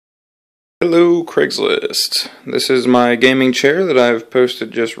Hello Craigslist. This is my gaming chair that I've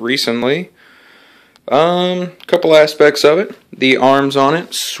posted just recently. Couple aspects of it. The arms on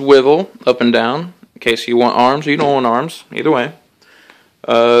it swivel up and down in case you want arms or you don't want arms, either way.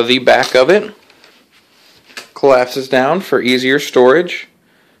 The back of it collapses down for easier storage.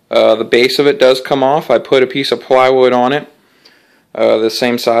 The base of it does come off. I put a piece of plywood on it, the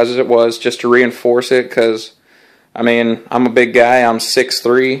same size as it was, just to reinforce it, because I mean, I'm a big guy. I'm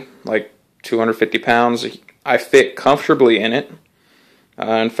 6'3", like 250 pounds. I fit comfortably in it.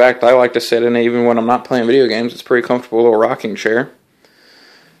 In fact, I like to sit in it even when I'm not playing video games. It's a pretty comfortable little rocking chair.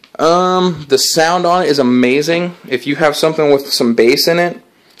 The sound on it is amazing. If you have something with some bass in it,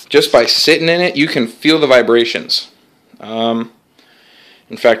 just by sitting in it, you can feel the vibrations. In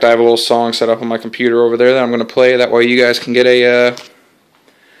fact, I have a little song set up on my computer over there that I'm going to play. That way you guys can get a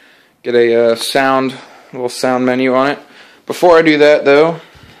little sound menu on it. Before I do that, though,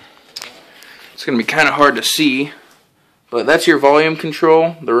 it's going to be kind of hard to see, but that's your volume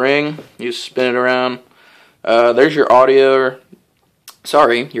control, the ring. You just spin it around. There's your audio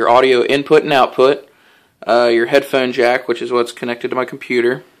input and output. Your headphone jack, which is what's connected to my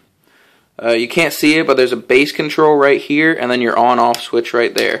computer. You can't see it, but there's a bass control right here, and then your on-off switch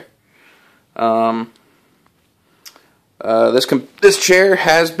right there. This chair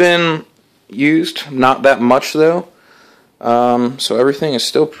has been used, not that much though. So everything is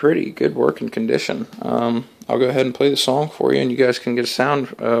still pretty good working condition. I'll go ahead and play the song for you, and you guys can get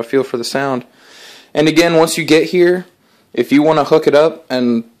a feel for the sound. And again, once you get here, if you want to hook it up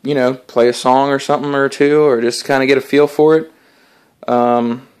and, you know, play a song or something or two, or just kind of get a feel for it,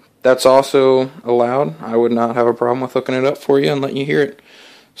 that's also allowed. I would not have a problem with hooking it up for you and letting you hear it.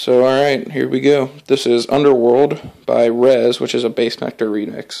 So alright, here we go. This is Underworld by Rez, which is a Bass Nectar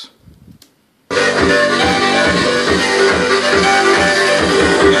remix.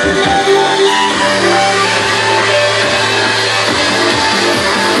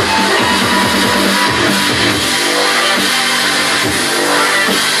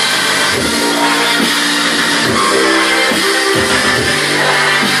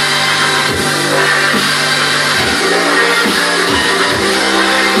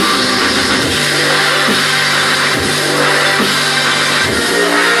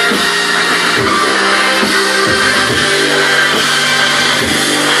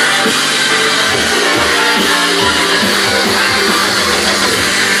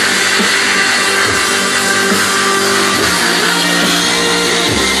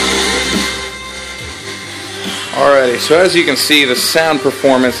 Alrighty, so as you can see, the sound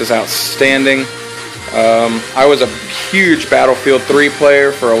performance is outstanding. I was a huge Battlefield 3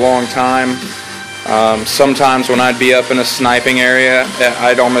 player for a long time. Sometimes when I'd be up in a sniping area,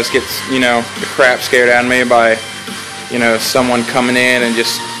 I'd almost get, you know, the crap scared out of me by, you know, someone coming in and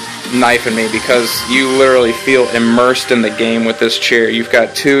just knifing me, because you literally feel immersed in the game with this chair. You've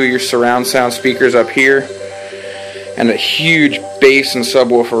got two of your surround sound speakers up here, and a huge bass and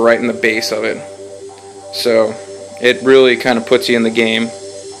subwoofer right in the base of it. So it really kind of puts you in the game.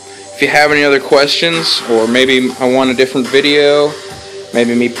 If you have any other questions, or maybe I want a different video,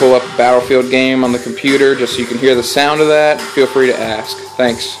 maybe me pull up a Battlefield game on the computer just so you can hear the sound of that, feel free to ask.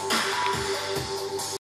 Thanks.